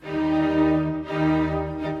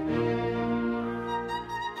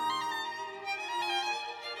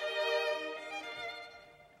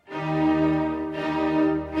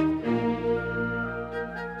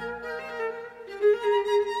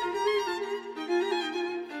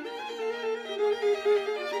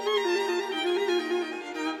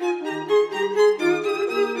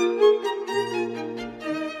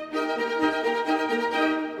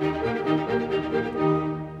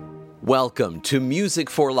Welcome to Music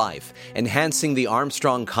for Life, enhancing the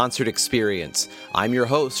Armstrong concert experience. I'm your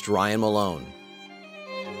host, Ryan Malone.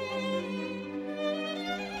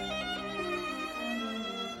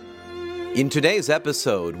 In today's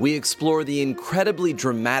episode, we explore the incredibly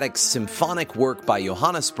dramatic symphonic work by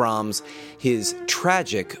Johannes Brahms, his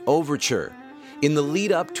tragic overture, in the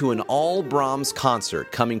lead up to an all Brahms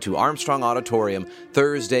concert coming to Armstrong Auditorium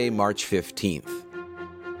Thursday, March 15th.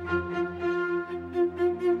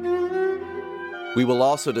 We will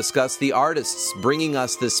also discuss the artists bringing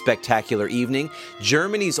us this spectacular evening,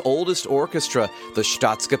 Germany's oldest orchestra, the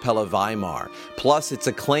Staatskapelle Weimar, plus its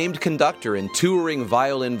acclaimed conductor and touring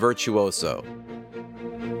violin virtuoso.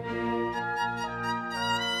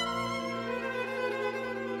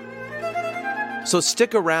 So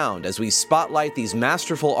stick around as we spotlight these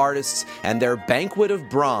masterful artists and their banquet of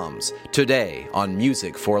Brahms today on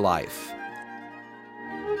Music for Life.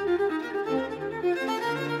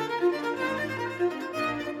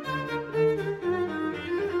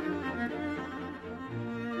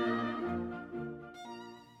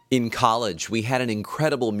 In college, we had an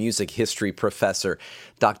incredible music history professor,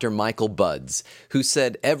 Dr. Michael Buds, who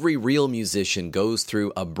said every real musician goes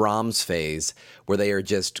through a Brahms phase where they are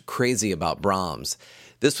just crazy about Brahms.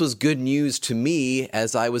 This was good news to me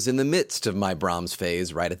as I was in the midst of my Brahms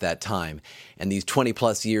phase right at that time. And these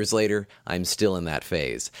 20-plus years later, I'm still in that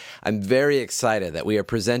phase. I'm very excited that we are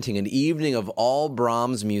presenting an evening of all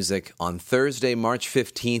Brahms music on Thursday, March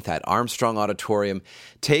 15th at Armstrong Auditorium.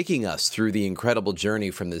 Taking us through the incredible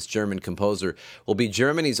journey from this German composer will be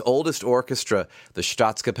Germany's oldest orchestra, the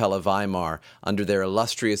Staatskapelle Weimar, under their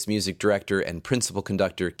illustrious music director and principal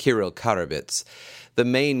conductor, Kirill Karabits. The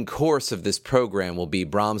main course of this program will be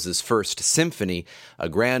Brahms's First Symphony, a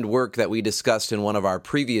grand work that we discussed in one of our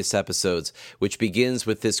previous episodes, which begins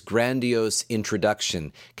with this grandiose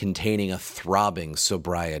introduction containing a throbbing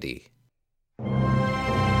sobriety.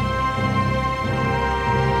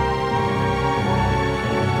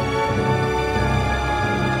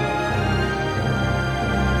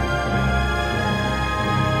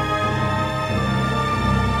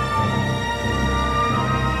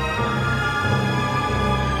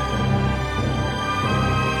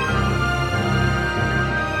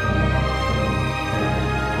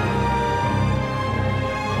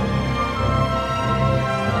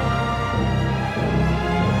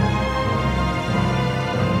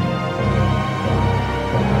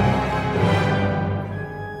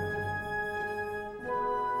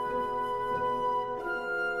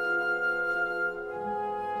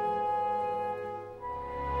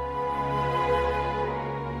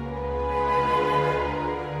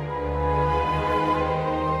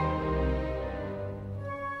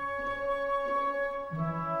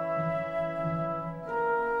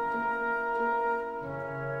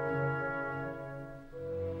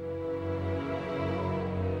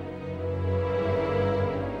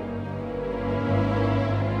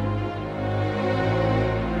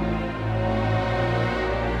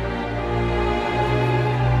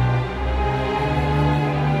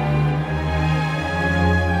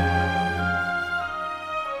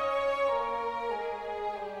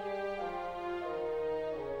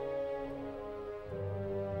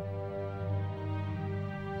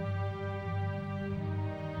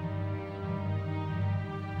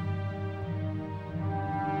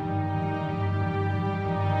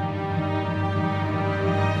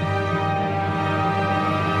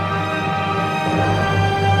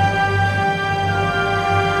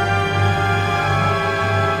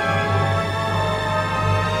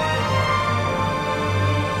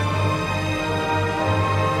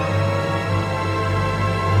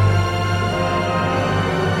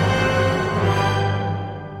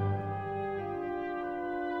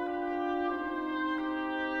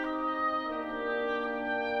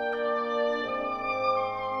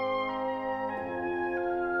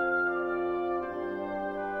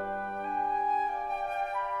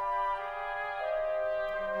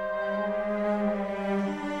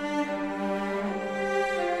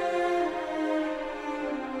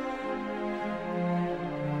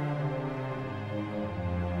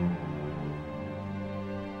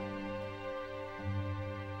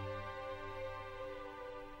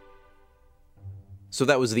 So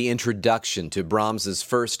that was the introduction to Brahms's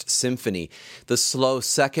First Symphony. The slow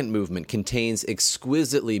second movement contains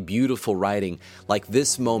exquisitely beautiful writing, like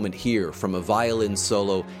this moment here from a violin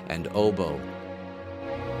solo and oboe.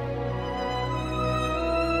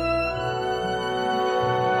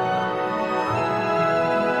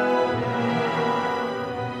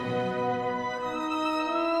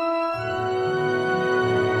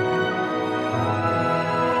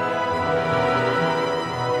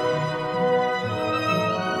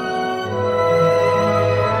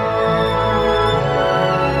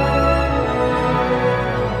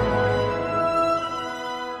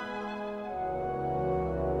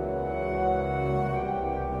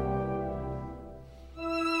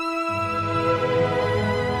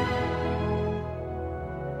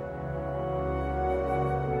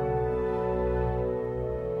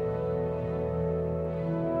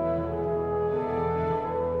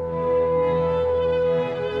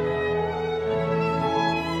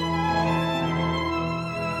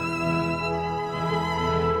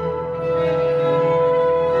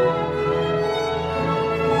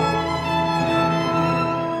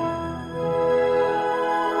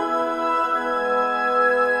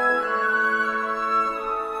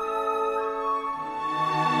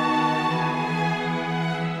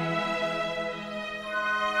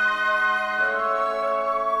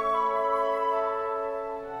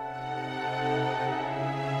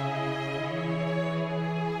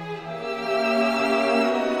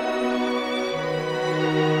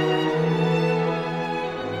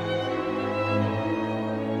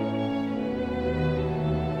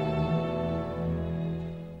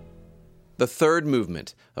 The third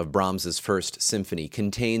movement of Brahms's First Symphony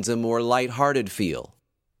contains a more light-hearted feel.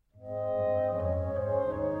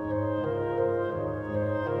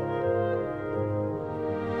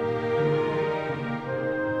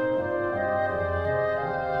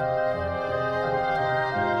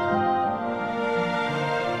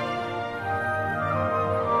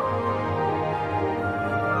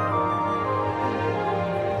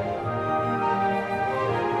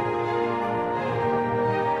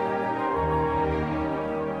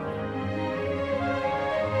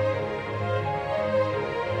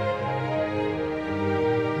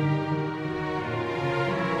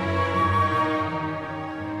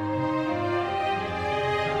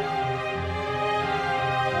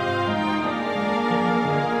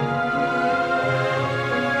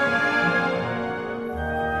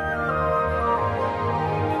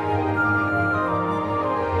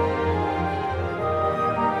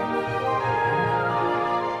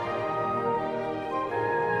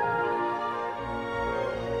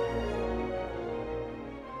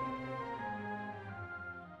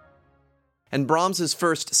 And Brahms's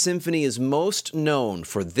First Symphony is most known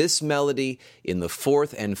for this melody in the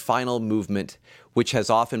fourth and final movement, which has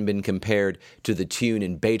often been compared to the tune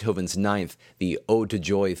in Beethoven's Ninth, the Ode to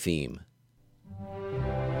Joy theme.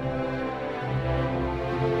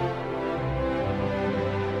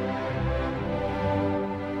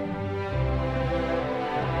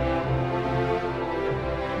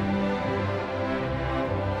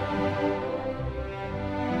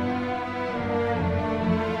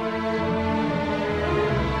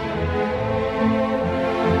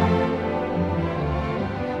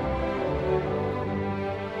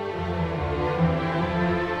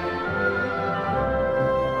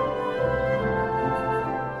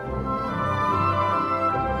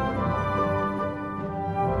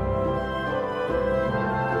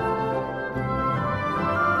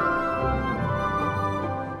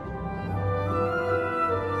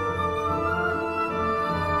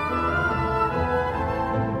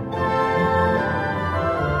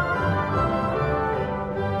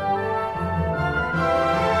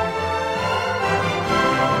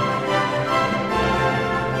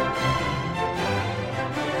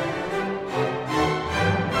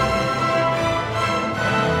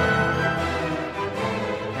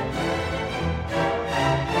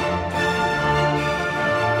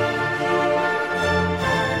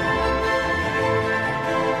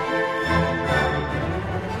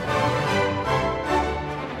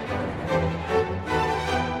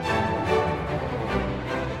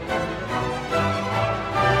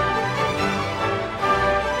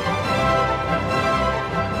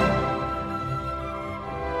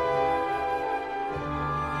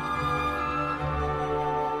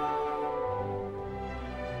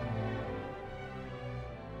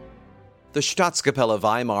 The Staatskapelle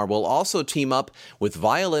Weimar will also team up with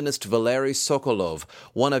violinist Valery Sokolov,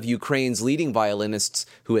 one of Ukraine's leading violinists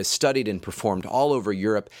who has studied and performed all over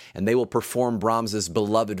Europe, and they will perform Brahms's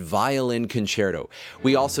beloved Violin Concerto.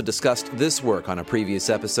 We also discussed this work on a previous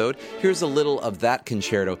episode. Here's a little of that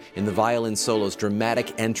concerto in the violin solo's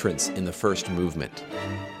dramatic entrance in the first movement.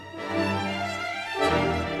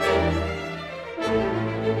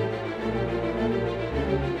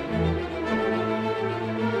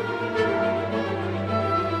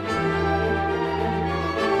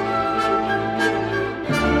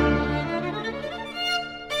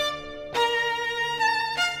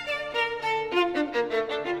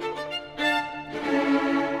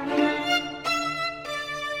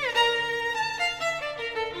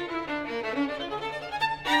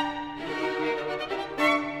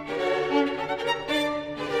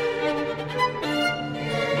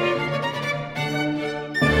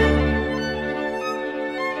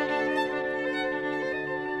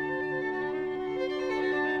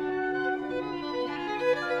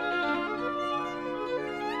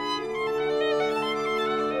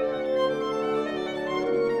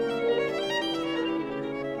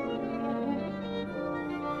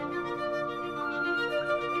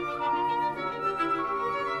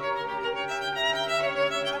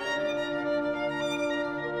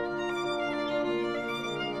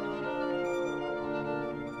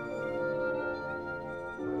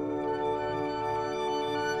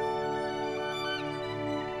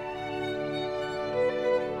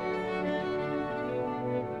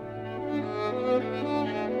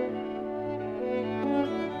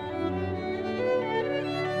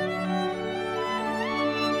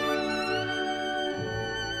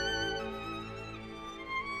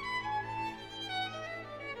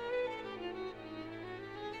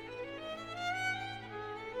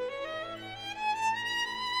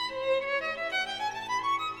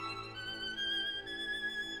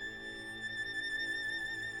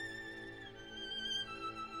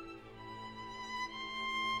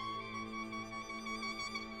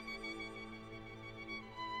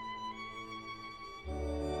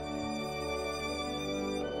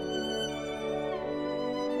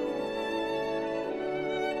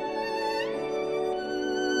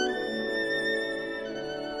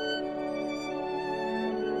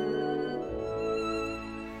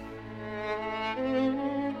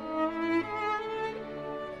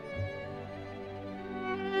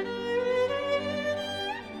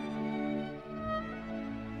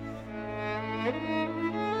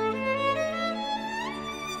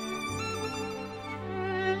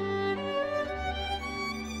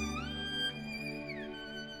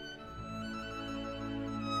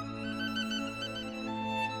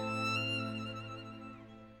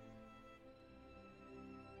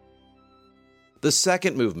 The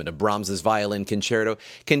second movement of Brahms's Violin Concerto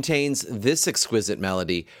contains this exquisite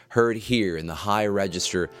melody heard here in the high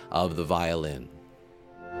register of the violin.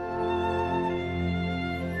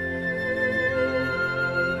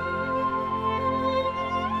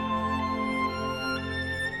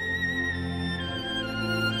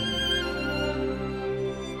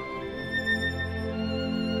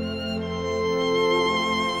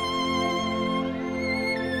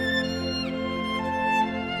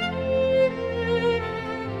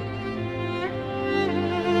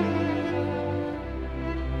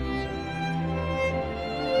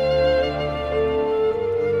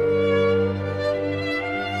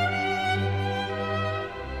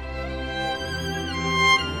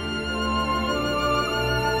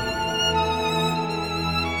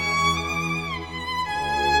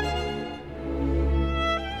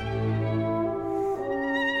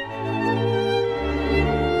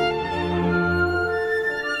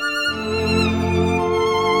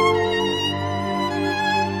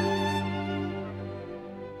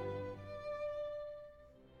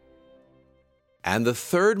 And the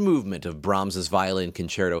third movement of Brahms's Violin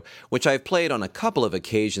Concerto, which I've played on a couple of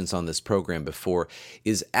occasions on this program before,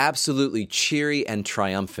 is absolutely cheery and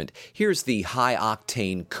triumphant. Here's the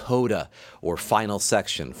high-octane coda, or final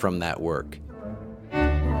section, from that work.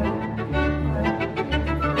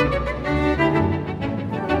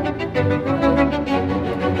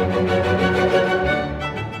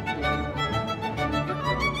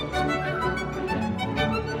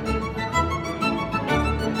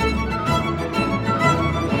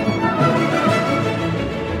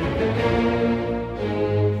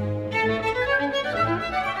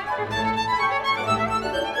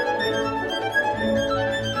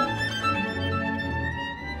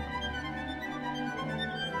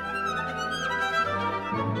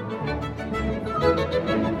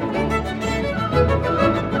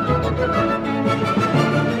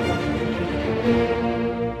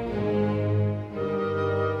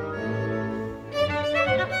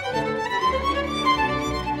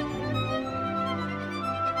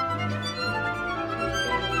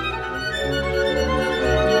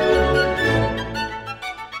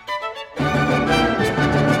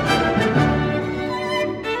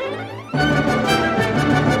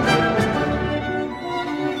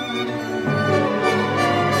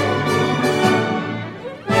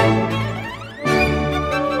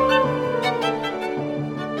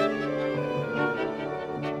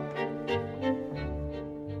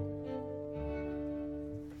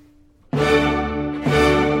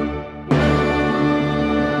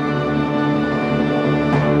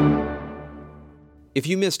 If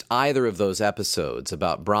you missed either of those episodes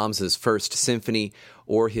about Brahms's First Symphony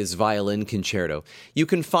or his Violin Concerto, you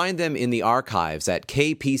can find them in the archives at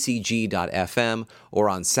kpcg.fm or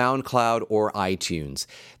on SoundCloud or iTunes.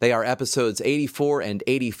 They are episodes 84 and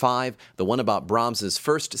 85. The one about Brahms's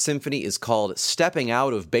First Symphony is called Stepping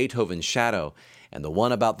Out of Beethoven's Shadow, and the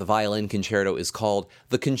one about the Violin Concerto is called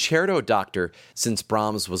The Concerto Doctor, since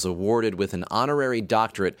Brahms was awarded with an honorary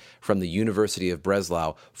doctorate from the University of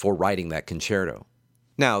Breslau for writing that concerto.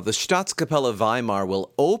 Now, the Staatskapelle Weimar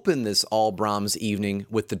will open this all Brahms evening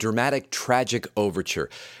with the dramatic Tragic Overture.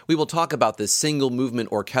 We will talk about this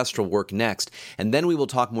single-movement orchestral work next, and then we will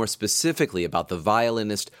talk more specifically about the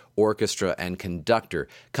violinist, orchestra, and conductor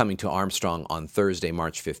coming to Armstrong on Thursday,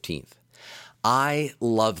 March 15th. I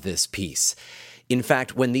love this piece. In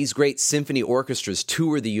fact, when these great symphony orchestras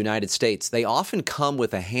tour the United States, they often come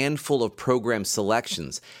with a handful of program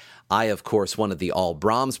selections. I, of course, wanted the All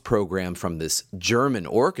Brahms program from this German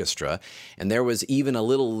orchestra, and there was even a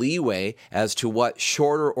little leeway as to what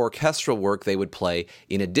shorter orchestral work they would play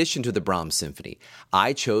in addition to the Brahms Symphony.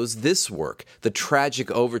 I chose this work, the Tragic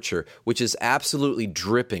Overture, which is absolutely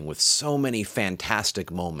dripping with so many fantastic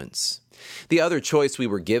moments. The other choice we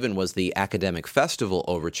were given was the Academic Festival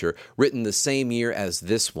Overture, written the same year as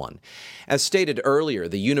this one. As stated earlier,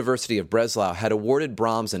 the University of Breslau had awarded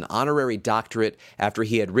Brahms an honorary doctorate after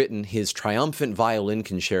he had written his triumphant Violin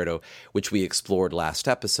Concerto, which we explored last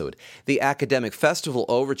episode. The Academic Festival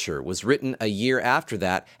Overture was written a year after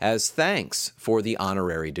that as thanks for the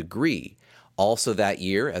honorary degree. Also that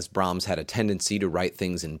year, as Brahms had a tendency to write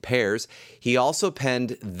things in pairs, he also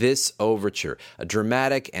penned this overture, a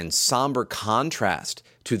dramatic and somber contrast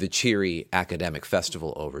to the cheery academic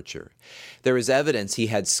festival overture. There is evidence he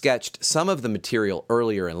had sketched some of the material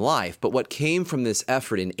earlier in life, but what came from this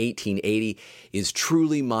effort in 1880 is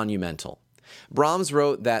truly monumental. Brahms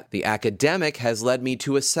wrote that the academic has led me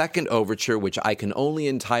to a second overture which I can only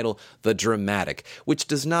entitle the dramatic, which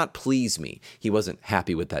does not please me. He wasn't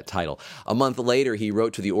happy with that title. A month later, he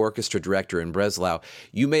wrote to the orchestra director in Breslau,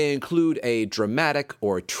 "You may include a dramatic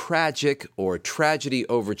or tragic or tragedy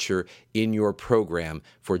overture in your program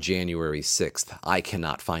for January 6th. I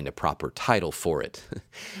cannot find a proper title for it."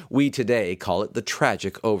 We today call it the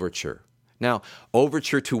tragic overture. Now,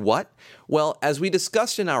 overture to what? Well, as we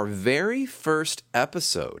discussed in our very first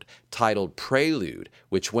episode, titled Prelude,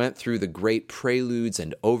 which went through the great preludes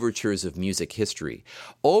and overtures of music history,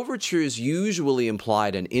 overtures usually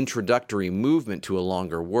implied an introductory movement to a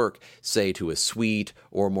longer work, say to a suite,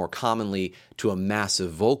 or more commonly to a massive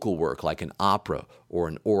vocal work like an opera or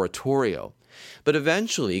an oratorio. But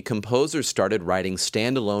eventually, composers started writing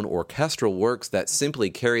standalone orchestral works that simply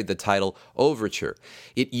carried the title overture.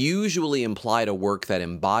 It usually implied a work that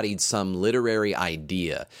embodied some literary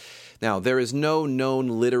idea. Now, there is no known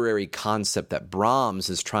literary concept that Brahms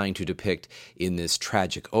is trying to depict in this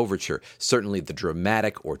tragic overture. Certainly the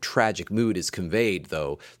dramatic or tragic mood is conveyed,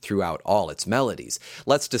 though, throughout all its melodies.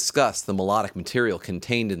 Let's discuss the melodic material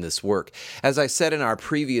contained in this work. As I said in our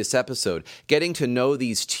previous episode, getting to know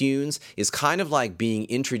these tunes is kind of like being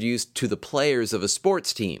introduced to the players of a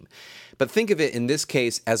sports team. But think of it in this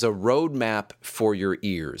case as a roadmap for your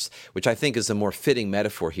ears, which I think is a more fitting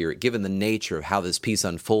metaphor here, given the nature of how this piece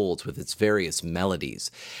unfolds with its various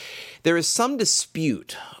melodies. There is some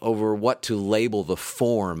dispute over what to label the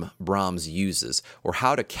form Brahms uses, or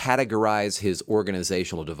how to categorize his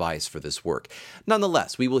organizational device for this work.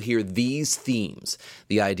 Nonetheless, we will hear these themes.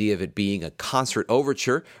 The idea of it being a concert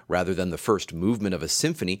overture, rather than the first movement of a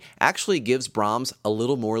symphony, actually gives Brahms a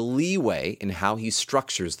little more leeway in how he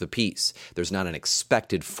structures the piece. There's not an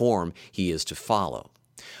expected form he is to follow.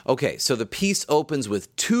 Okay, so the piece opens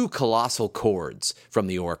with two colossal chords from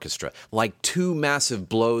the orchestra, like two massive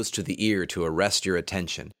blows to the ear to arrest your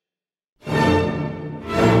attention.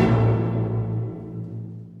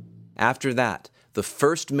 After that, the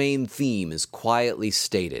first main theme is quietly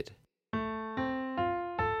stated.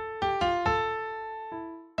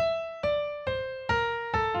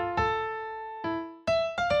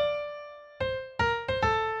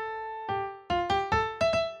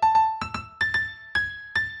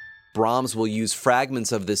 Brahms will use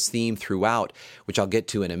fragments of this theme throughout, which I'll get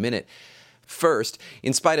to in a minute. First,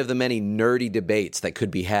 in spite of the many nerdy debates that could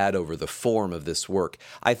be had over the form of this work,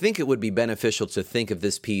 I think it would be beneficial to think of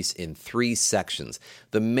this piece in three sections.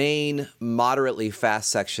 The main, moderately fast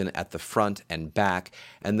section at the front and back,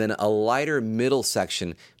 and then a lighter middle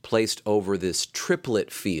section placed over this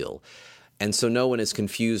triplet feel. And so no one is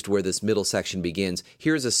confused where this middle section begins.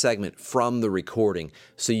 Here's a segment from the recording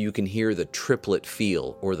so you can hear the triplet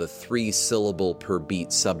feel, or the 3-syllable per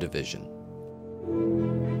beat subdivision.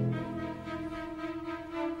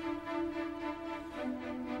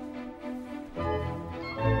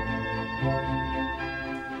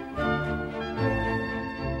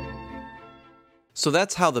 So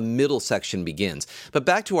that's how the middle section begins. But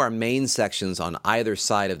back to our main sections on either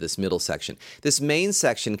side of this middle section. This main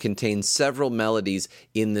section contains several melodies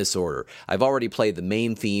in this order. I've already played the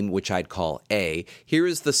main theme, which I'd call A. Here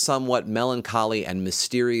is the somewhat melancholy and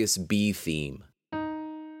mysterious B theme.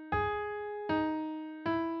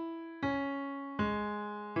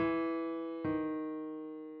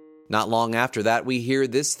 Not long after that, we hear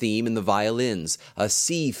this theme in the violins, a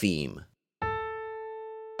C theme.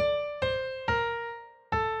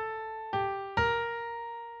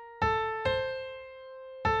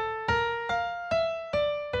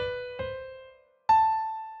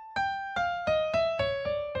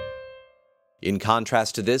 In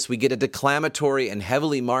contrast to this, we get a declamatory and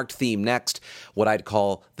heavily marked theme next, what I'd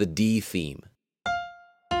call the D theme.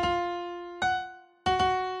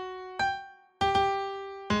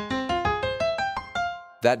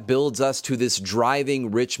 That builds us to this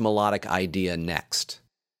driving, rich melodic idea next.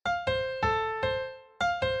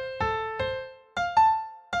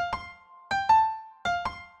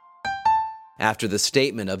 After the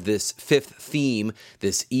statement of this fifth theme,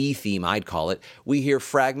 this E theme I'd call it, we hear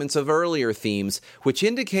fragments of earlier themes, which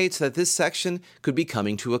indicates that this section could be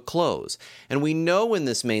coming to a close. And we know when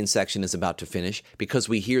this main section is about to finish because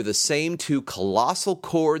we hear the same two colossal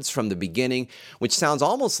chords from the beginning, which sounds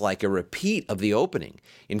almost like a repeat of the opening.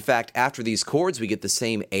 In fact, after these chords, we get the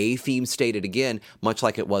same A theme stated again, much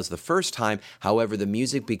like it was the first time. However, the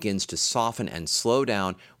music begins to soften and slow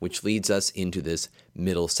down, which leads us into this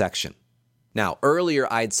middle section. Now,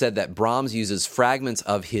 earlier I'd said that Brahms uses fragments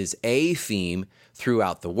of his A theme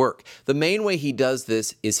throughout the work. The main way he does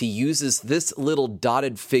this is he uses this little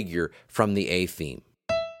dotted figure from the A theme.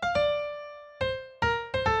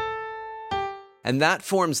 And that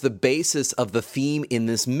forms the basis of the theme in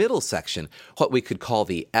this middle section, what we could call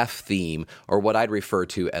the F theme, or what I'd refer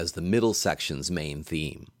to as the middle section's main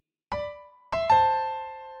theme.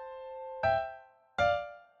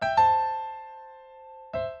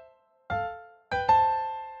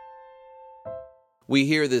 We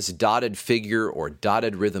hear this dotted figure or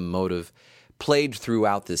dotted rhythm motive played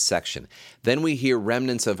throughout this section. Then we hear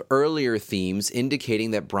remnants of earlier themes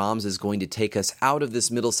indicating that Brahms is going to take us out of this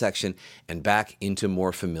middle section and back into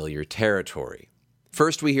more familiar territory.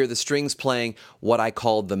 First, we hear the strings playing what I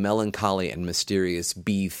called the melancholy and mysterious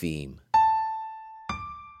B theme.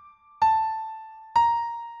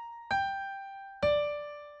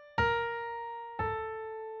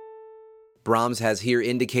 Brahms has here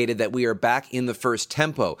indicated that we are back in the first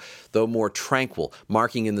tempo, though more tranquil,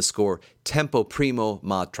 marking in the score tempo primo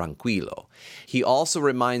ma tranquillo. He also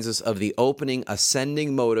reminds us of the opening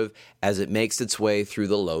ascending motive as it makes its way through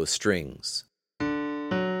the low strings.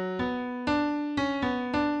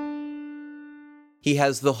 He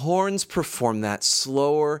has the horns perform that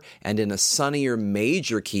slower and in a sunnier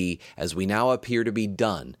major key as we now appear to be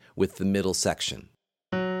done with the middle section.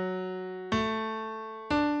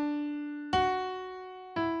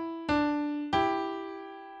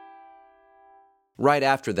 Right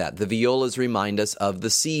after that, the violas remind us of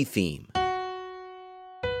the C theme.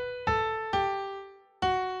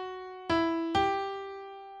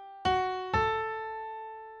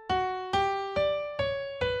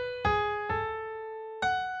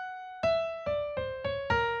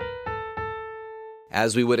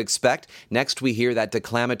 As we would expect, next we hear that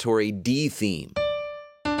declamatory D theme.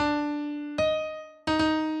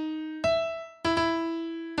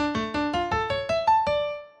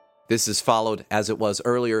 This is followed, as it was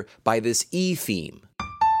earlier, by this E theme.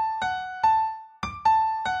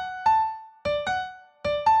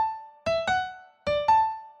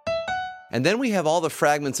 And then we have all the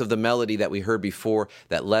fragments of the melody that we heard before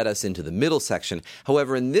that led us into the middle section.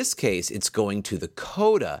 However, in this case, it's going to the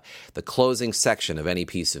coda, the closing section of any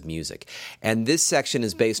piece of music. And this section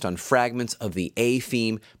is based on fragments of the A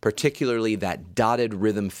theme, particularly that dotted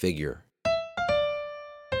rhythm figure.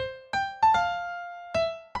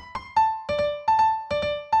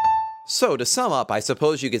 So, to sum up, I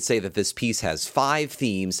suppose you could say that this piece has 5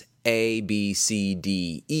 themes, A, B, C,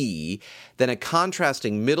 D, E, then a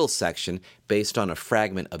contrasting middle section based on a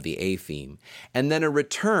fragment of the A theme, and then a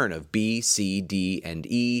return of B, C, D, and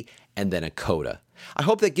E, and then a coda. I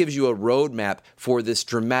hope that gives you a roadmap for this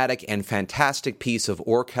dramatic and fantastic piece of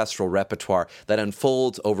orchestral repertoire that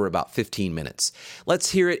unfolds over about 15 minutes.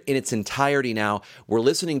 Let's hear it in its entirety now. We're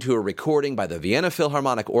listening to a recording by the Vienna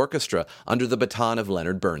Philharmonic Orchestra under the baton of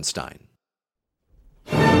Leonard Bernstein.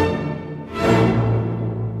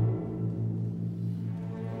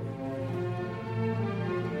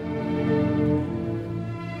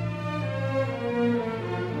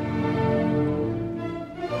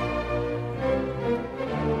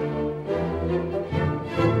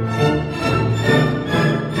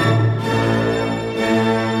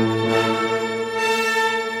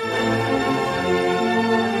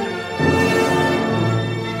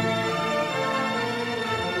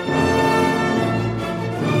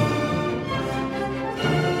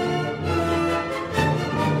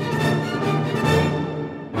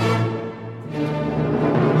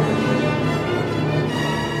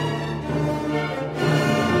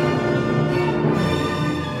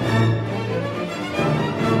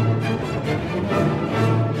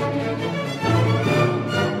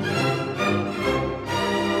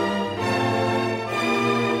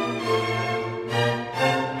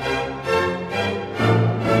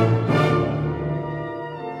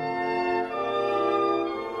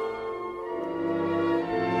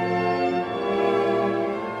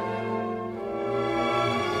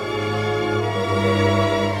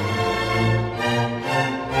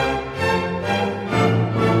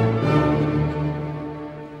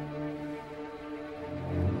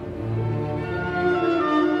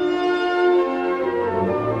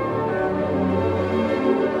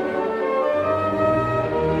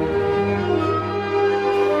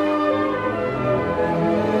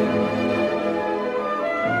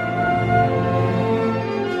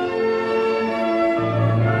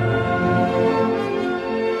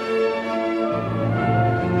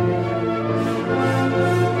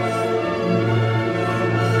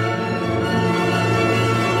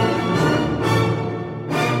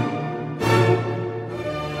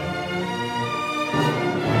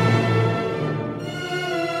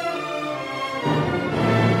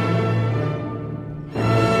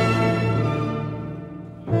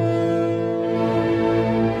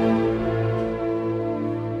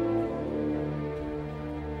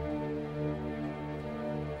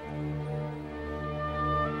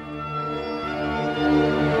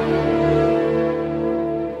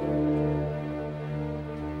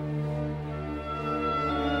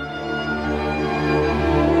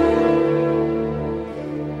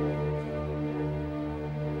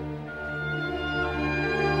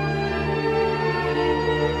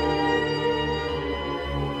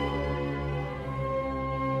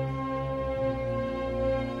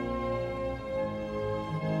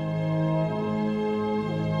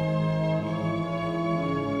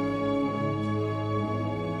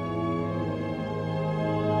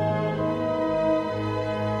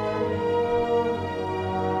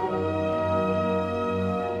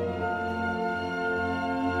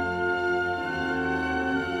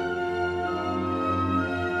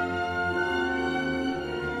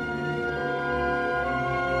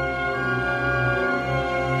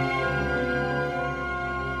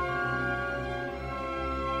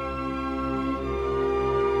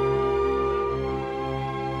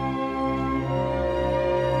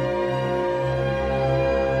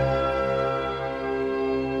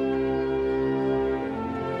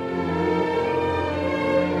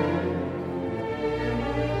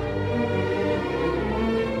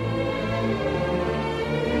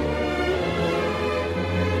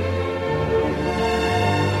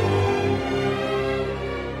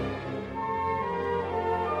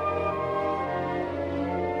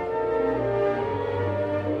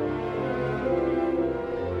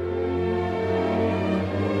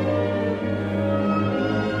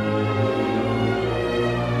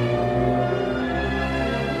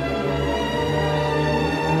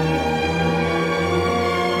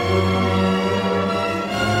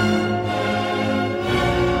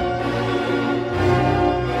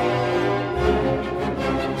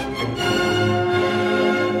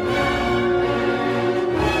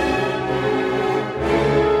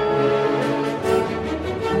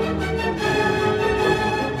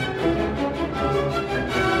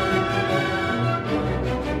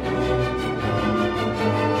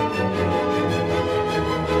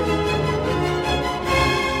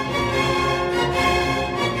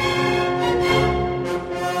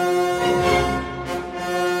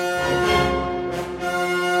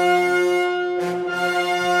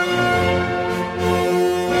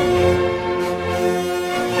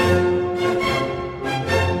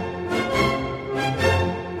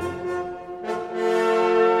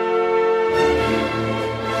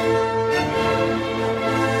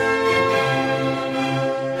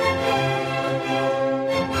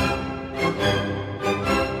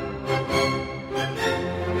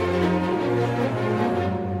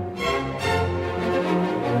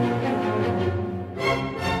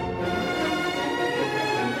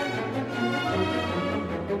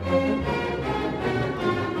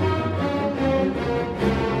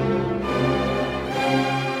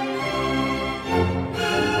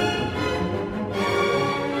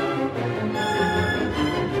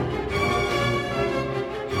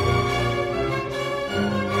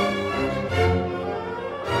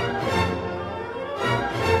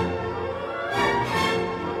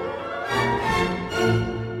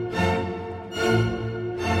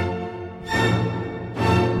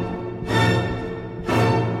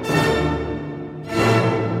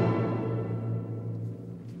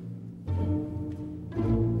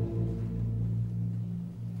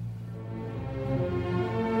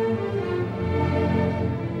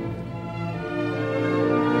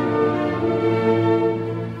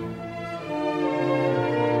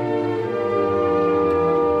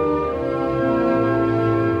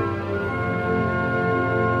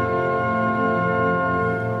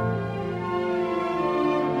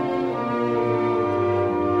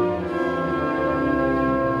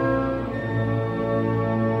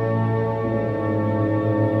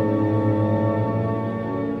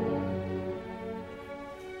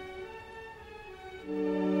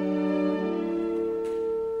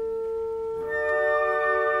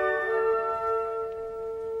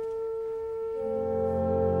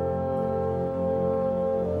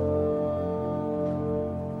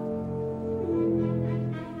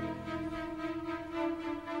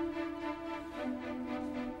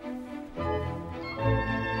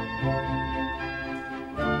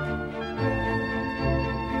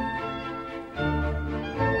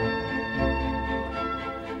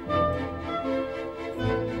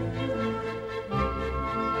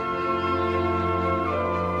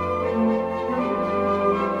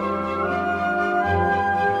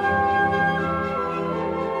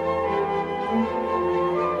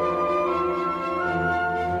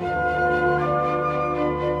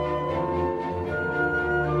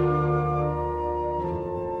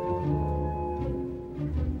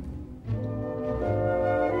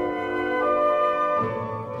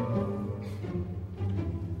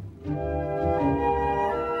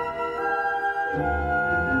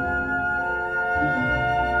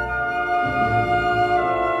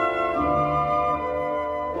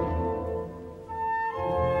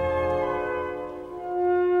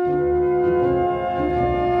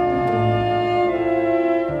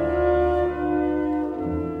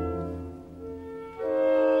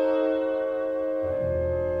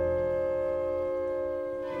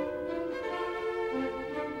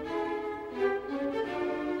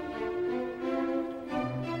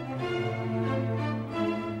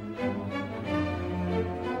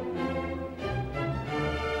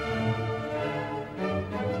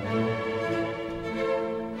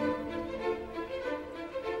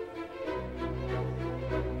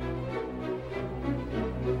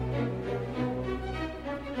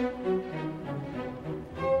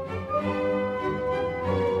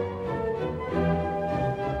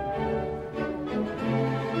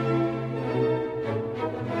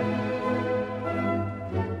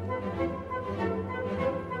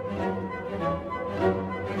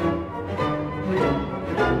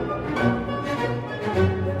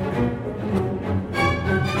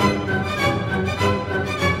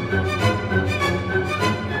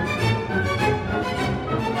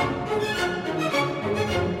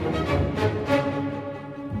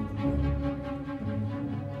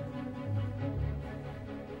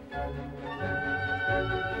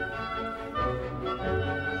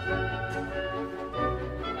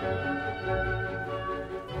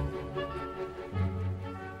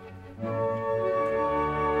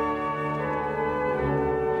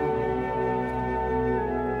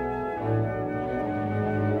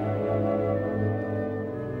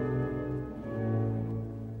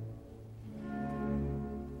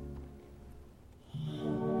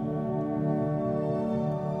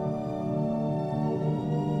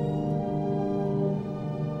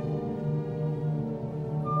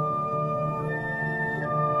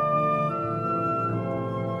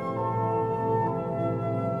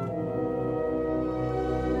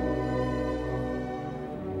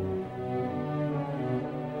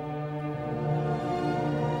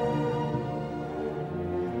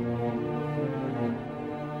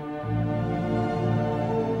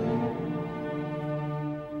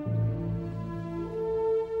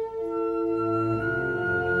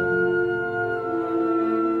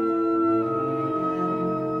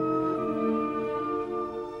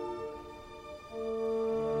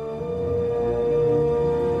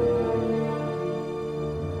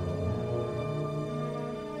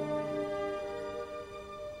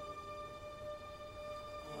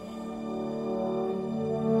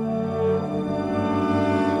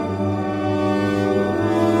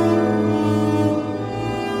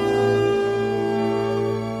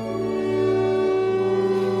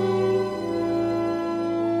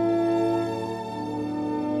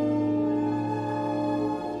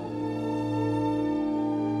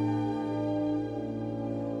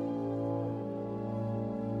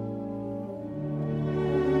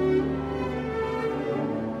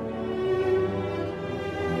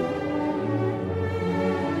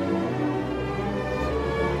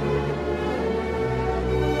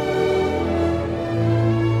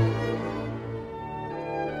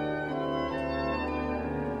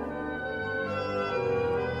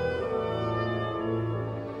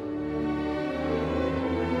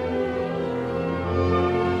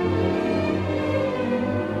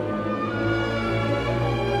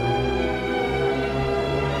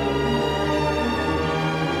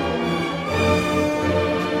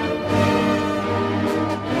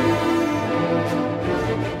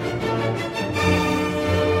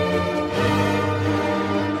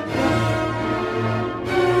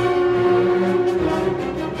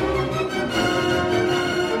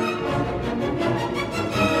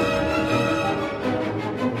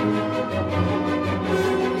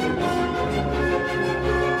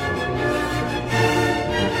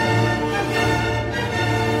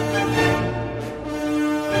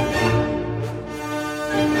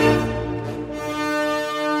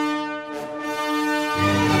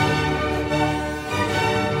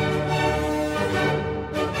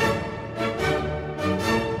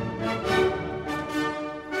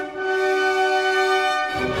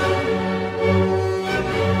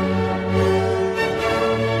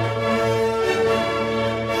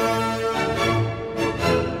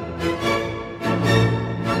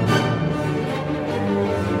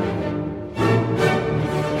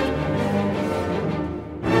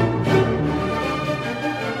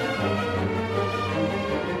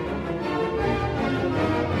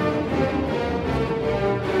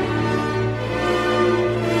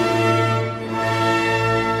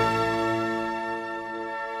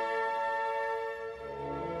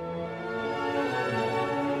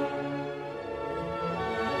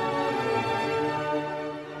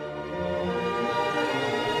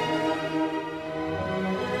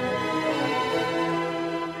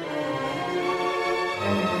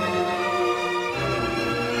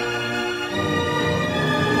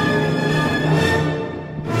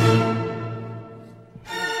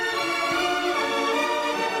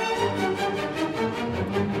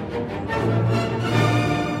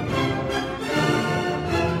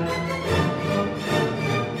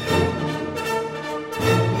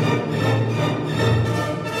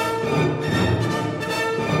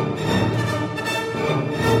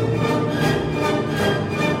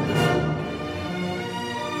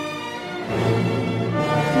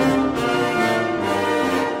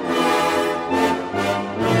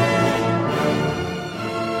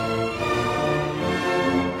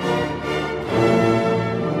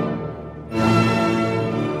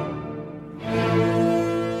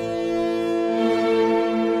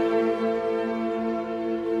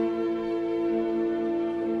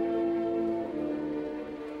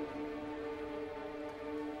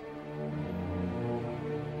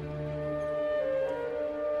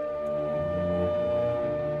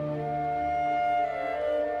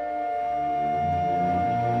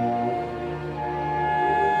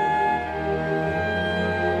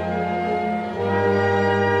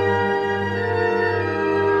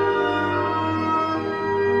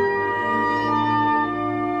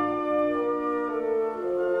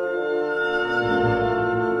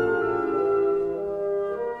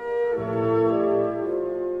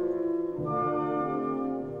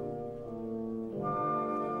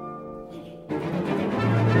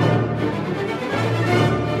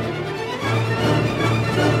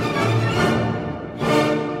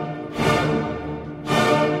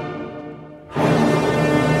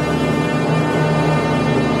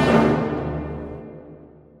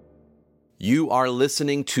 You are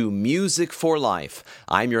listening to Music for Life.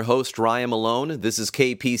 I'm your host, Ryan Malone. This is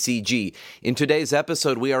KPCG. In today's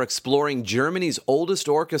episode, we are exploring Germany's oldest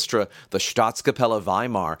orchestra, the Staatskapelle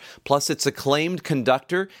Weimar, plus its acclaimed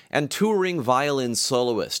conductor and touring violin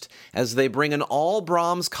soloist, as they bring an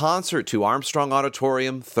all-Brahms concert to Armstrong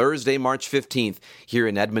Auditorium Thursday, March 15th, here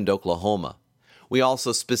in Edmond, Oklahoma. We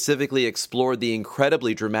also specifically explored the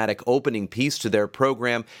incredibly dramatic opening piece to their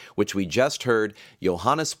program, which we just heard,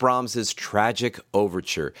 Johannes Brahms' Tragic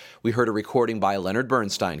Overture. We heard a recording by Leonard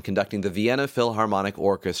Bernstein conducting the Vienna Philharmonic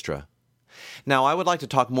Orchestra. Now, I would like to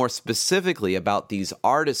talk more specifically about these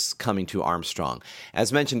artists coming to Armstrong.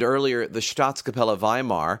 As mentioned earlier, the Staatskapelle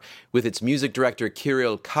Weimar, with its music director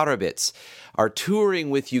Kirill Karabits, are touring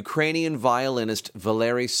with Ukrainian violinist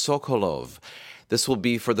Valery Sokolov. This will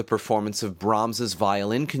be for the performance of Brahms'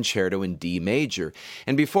 Violin Concerto in D major.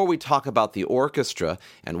 And before we talk about the orchestra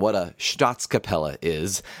and what a Staatskapelle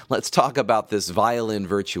is, let's talk about this violin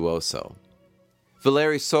virtuoso.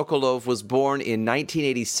 Valery Sokolov was born in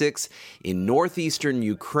 1986 in northeastern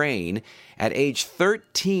Ukraine. At age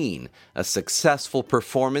 13, a successful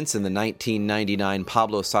performance in the 1999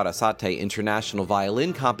 Pablo Sarasate International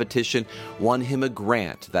Violin Competition won him a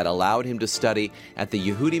grant that allowed him to study at the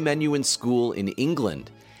Yehudi Menuhin School in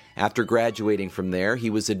England. After graduating from there, he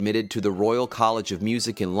was admitted to the Royal College of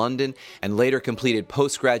Music in London and later completed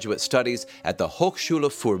postgraduate studies at the Hochschule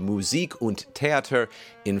für Musik und Theater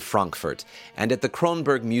in Frankfurt and at the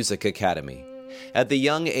Kronberg Music Academy. At the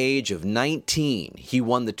young age of 19, he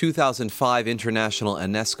won the 2005 International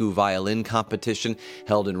Enescu Violin Competition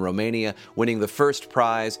held in Romania, winning the first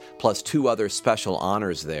prize plus 2 other special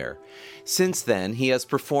honors there. Since then, he has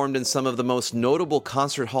performed in some of the most notable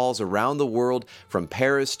concert halls around the world, from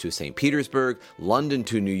Paris to St. Petersburg, London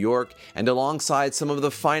to New York, and alongside some of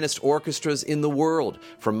the finest orchestras in the world,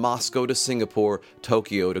 from Moscow to Singapore,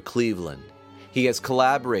 Tokyo to Cleveland. He has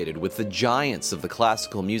collaborated with the giants of the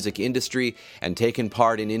classical music industry and taken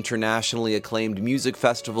part in internationally acclaimed music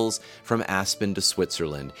festivals from Aspen to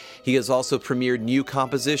Switzerland. He has also premiered new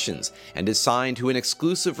compositions and is signed to an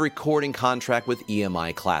exclusive recording contract with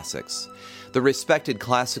EMI Classics. The respected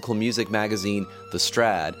classical music magazine, The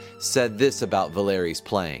Strad, said this about Valery's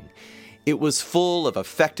playing. It was full of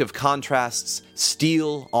effective contrasts,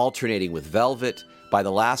 steel alternating with velvet. By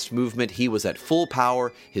the last movement, he was at full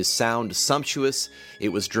power, his sound sumptuous, it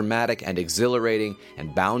was dramatic and exhilarating,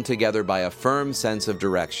 and bound together by a firm sense of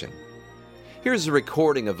direction. Here's a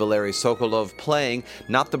recording of Valery Sokolov playing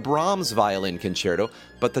not the Brahms Violin Concerto,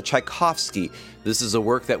 but the Tchaikovsky. This is a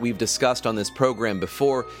work that we've discussed on this program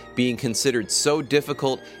before, being considered so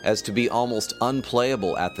difficult as to be almost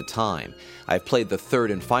unplayable at the time. I've played the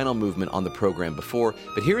third and final movement on the program before,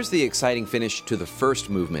 but here's the exciting finish to the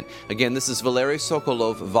first movement. Again, this is Valery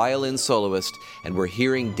Sokolov, violin soloist, and we're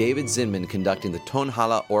hearing David Zinman conducting the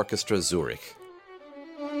Tonhalle Orchestra Zurich.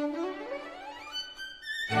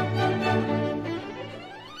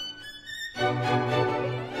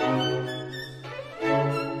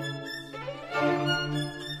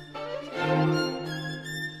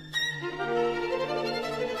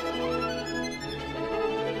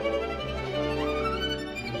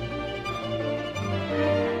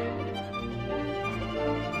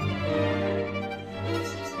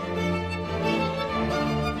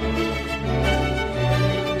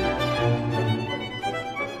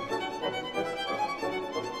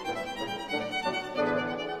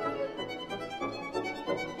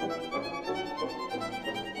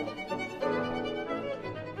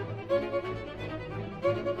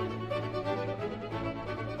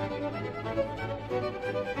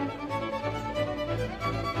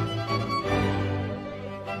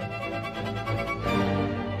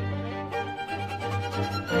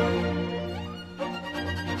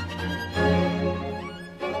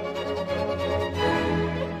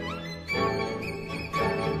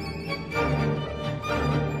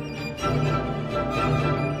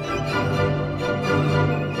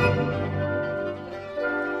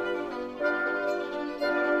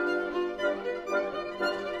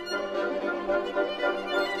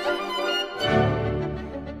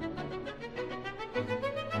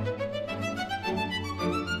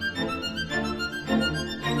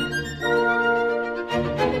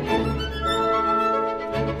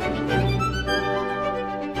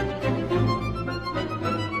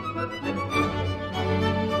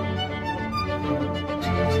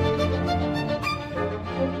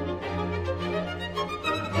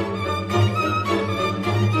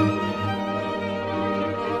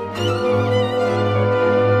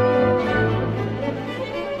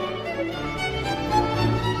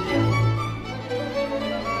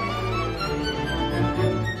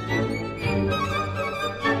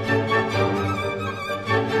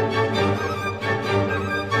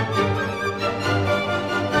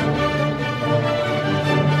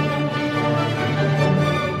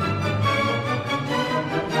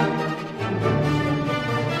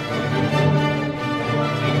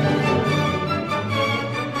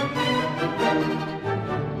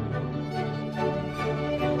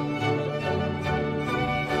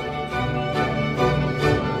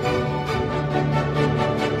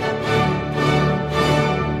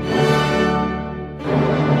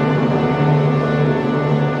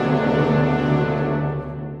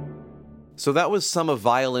 So that was some of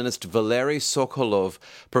violinist Valery Sokolov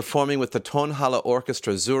performing with the Tonhalle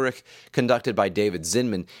Orchestra Zurich, conducted by David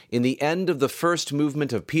Zinman, in the end of the first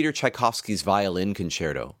movement of Peter Tchaikovsky's Violin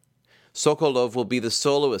Concerto. Sokolov will be the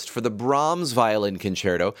soloist for the Brahms Violin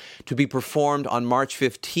Concerto to be performed on March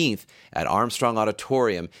 15th at Armstrong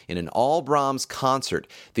Auditorium in an all-Brahms concert.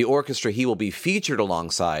 The orchestra he will be featured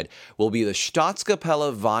alongside will be the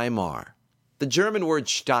Staatskapelle Weimar. The German word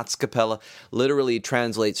Staatskapelle literally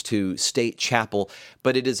translates to state chapel,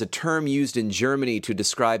 but it is a term used in Germany to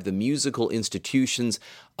describe the musical institutions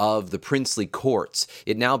of the princely courts.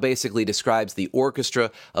 It now basically describes the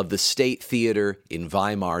orchestra of the State Theater in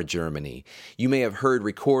Weimar, Germany. You may have heard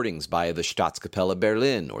recordings by the Staatskapelle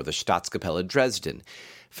Berlin or the Staatskapelle Dresden.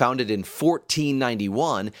 Founded in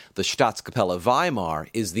 1491, the Staatskapelle Weimar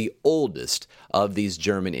is the oldest of these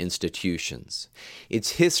German institutions.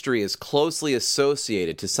 Its history is closely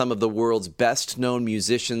associated to some of the world's best-known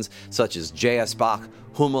musicians such as J.S. Bach,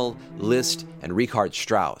 Hummel, Liszt, and Richard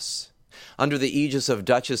Strauss. Under the aegis of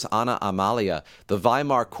Duchess Anna Amalia, the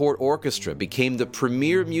Weimar Court Orchestra became the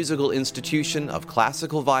premier musical institution of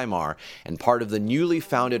classical Weimar and part of the newly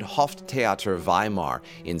founded Hoftheater Weimar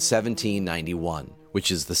in 1791. Which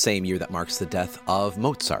is the same year that marks the death of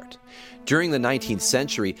Mozart. During the 19th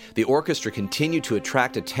century, the orchestra continued to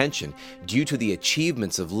attract attention due to the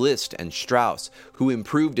achievements of Liszt and Strauss, who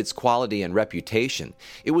improved its quality and reputation.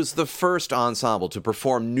 It was the first ensemble to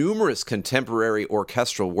perform numerous contemporary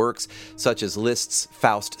orchestral works, such as Liszt's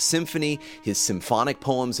Faust Symphony, his symphonic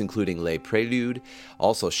poems including Les Préludes,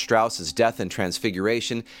 also Strauss's Death and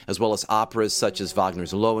Transfiguration, as well as operas such as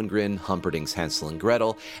Wagner's Lohengrin, Humperdinck's Hansel and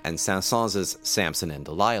Gretel, and Saint-Saëns's Samson and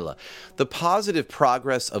Delilah. The positive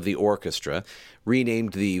progress of the orchestra,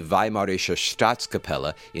 renamed the Weimarische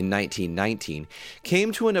Staatskapelle in 1919,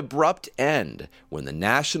 came to an abrupt end when the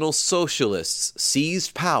National Socialists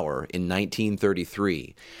seized power in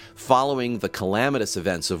 1933. Following the calamitous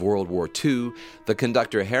events of World War II, the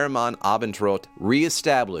conductor Hermann Abendroth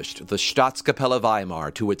re-established the Staatskapelle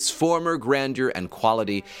Weimar to its former grandeur and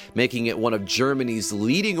quality, making it one of Germany's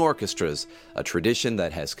leading orchestras, a tradition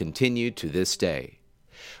that has continued to this day.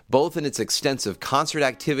 Both in its extensive concert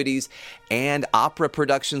activities and opera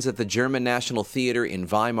productions at the German National Theater in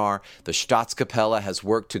Weimar, the Staatskapelle has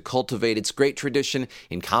worked to cultivate its great tradition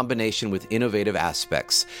in combination with innovative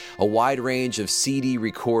aspects. A wide range of CD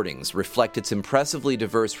recordings reflect its impressively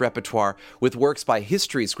diverse repertoire with works by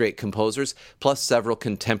history's great composers, plus several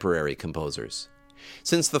contemporary composers.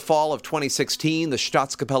 Since the fall of 2016, the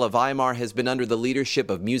Staatskapelle Weimar has been under the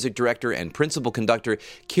leadership of music director and principal conductor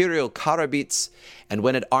Kirill Karabits, and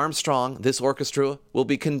when at Armstrong, this orchestra will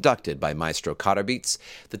be conducted by Maestro Karabits.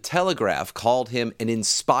 The Telegraph called him an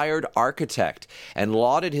inspired architect and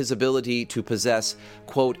lauded his ability to possess,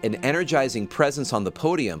 quote, an energizing presence on the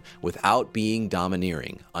podium without being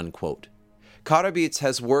domineering, unquote. Karabits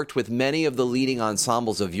has worked with many of the leading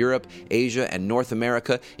ensembles of Europe, Asia, and North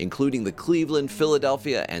America, including the Cleveland,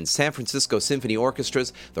 Philadelphia, and San Francisco Symphony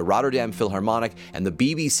Orchestras, the Rotterdam Philharmonic, and the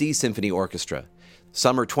BBC Symphony Orchestra.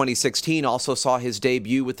 Summer 2016 also saw his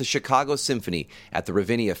debut with the Chicago Symphony at the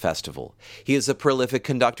Ravinia Festival. He is a prolific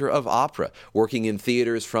conductor of opera, working in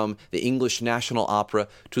theaters from the English National Opera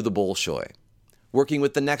to the Bolshoi. Working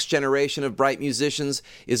with the next generation of bright musicians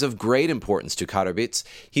is of great importance to Karabits.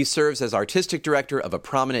 He serves as artistic director of a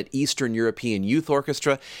prominent Eastern European youth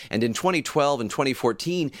orchestra, and in 2012 and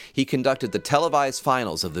 2014, he conducted the televised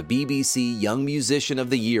finals of the BBC Young Musician of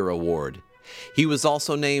the Year Award. He was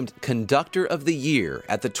also named Conductor of the Year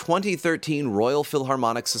at the 2013 Royal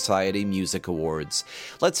Philharmonic Society Music Awards.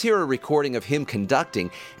 Let's hear a recording of him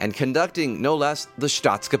conducting no less, the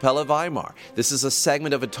Staatskapelle Weimar. This is a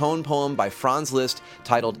segment of a tone poem by Franz Liszt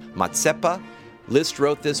titled Mazeppa. Liszt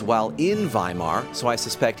wrote this while in Weimar, so I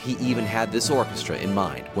suspect he even had this orchestra in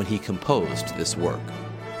mind when he composed this work.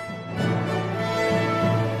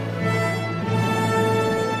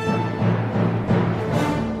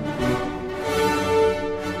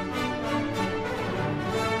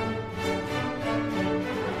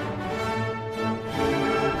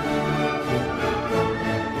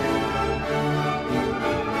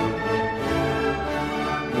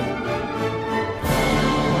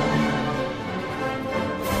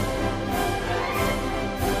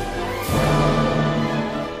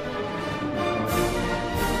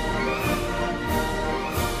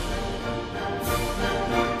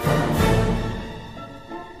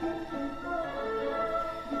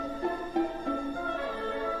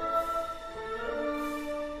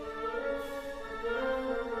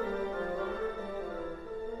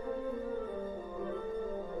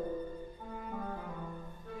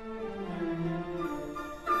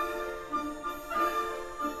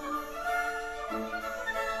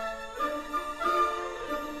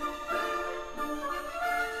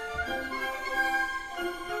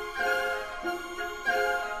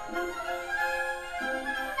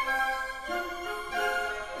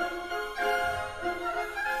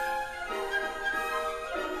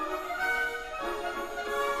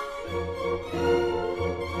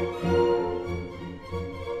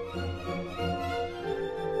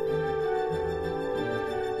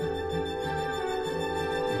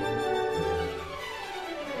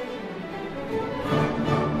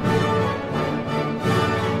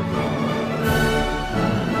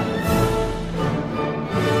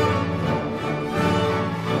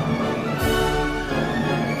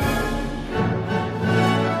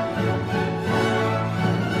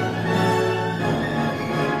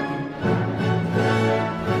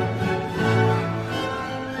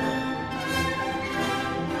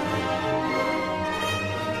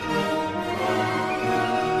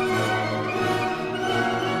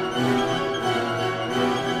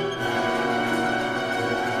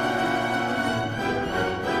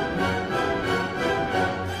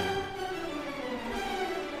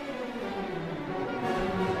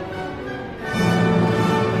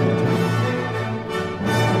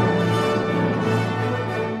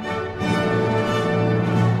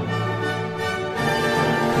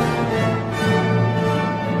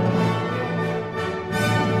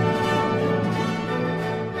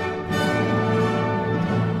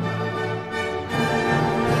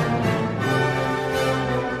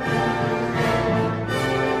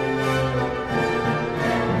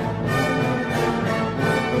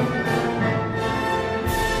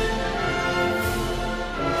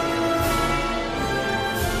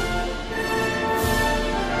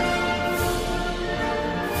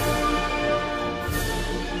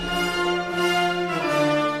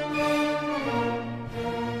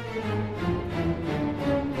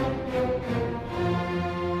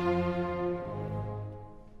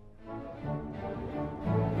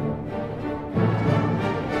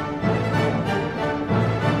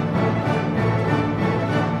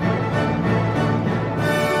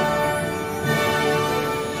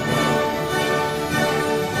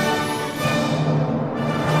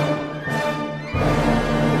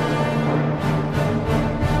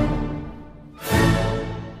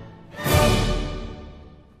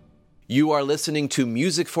 You are listening to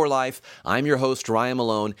Music for Life. I'm your host, Ryan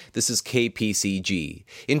Malone. This is KPCG.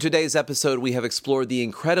 In today's episode, we have explored the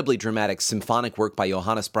incredibly dramatic symphonic work by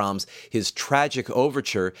Johannes Brahms, his tragic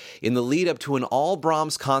overture, in the lead up to an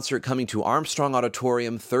all-Brahms concert coming to Armstrong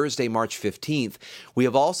Auditorium Thursday, March 15th. We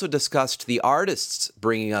have also discussed the artists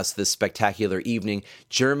bringing us this spectacular evening,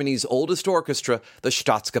 Germany's oldest orchestra, the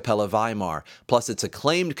Staatskapelle Weimar, plus its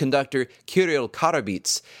acclaimed conductor, Kirill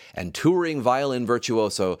Karabits, and touring violin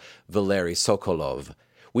virtuoso, Valery Sokolov.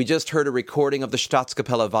 We just heard a recording of the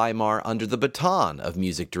Staatskapelle Weimar under the baton of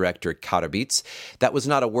music director Karabits. That was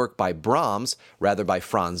not a work by Brahms, rather by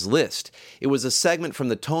Franz Liszt. It was a segment from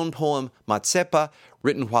the tone poem Mazepa,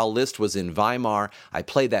 written while Liszt was in Weimar. I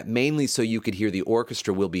played that mainly so you could hear the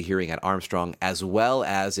orchestra we'll be hearing at Armstrong, as well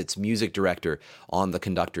as its music director on the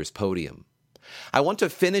conductor's podium. I want to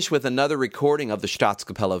finish with another recording of the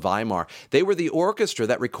Staatskapelle Weimar. They were the orchestra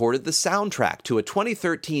that recorded the soundtrack to a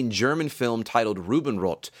 2013 German film titled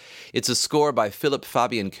Rübenrot. It's a score by Philipp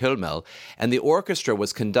Fabian Kölmel, and the orchestra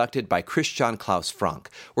was conducted by Christian Klaus Frank.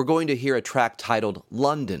 We're going to hear a track titled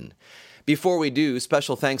London. Before we do,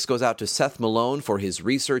 special thanks goes out to Seth Malone for his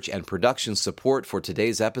research and production support for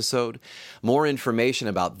today's episode. More information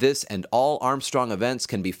about this and all Armstrong events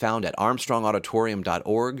can be found at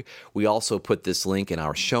armstrongauditorium.org. We also put this link in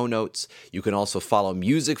our show notes. You can also follow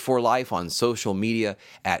Music for Life on social media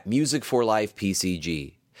at Music for Life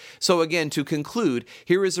PCG. So again, to conclude,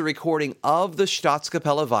 here is a recording of the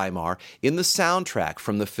Staatskapelle Weimar in the soundtrack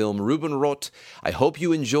from the film Rübenrot. I hope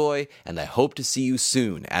you enjoy, and I hope to see you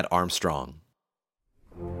soon at Armstrong.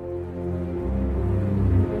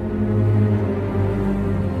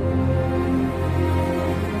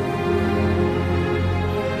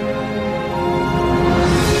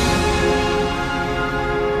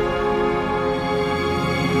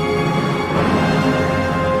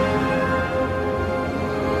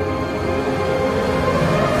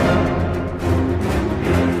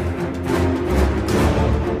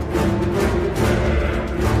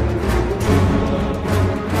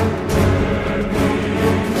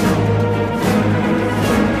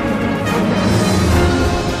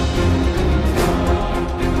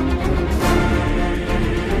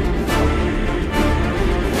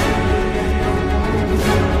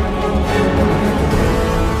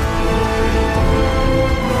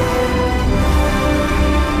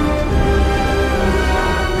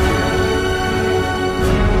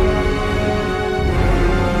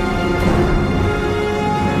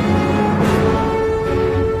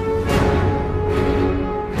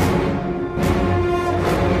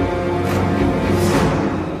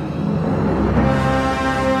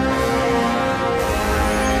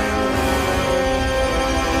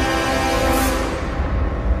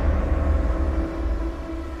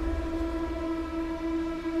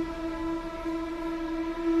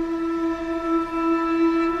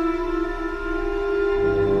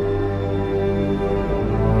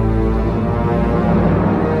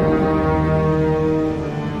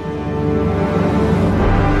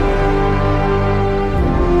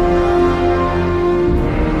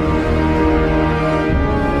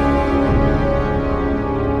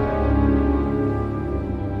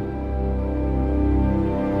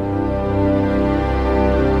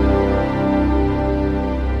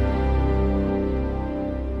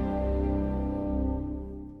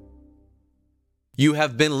 You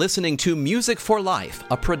have been listening to Music for Life,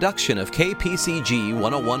 a production of KPCG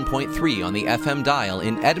 101.3 on the FM dial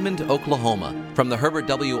in Edmond, Oklahoma. From the Herbert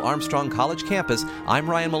W. Armstrong College campus, I'm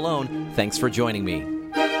Ryan Malone. Thanks for joining me.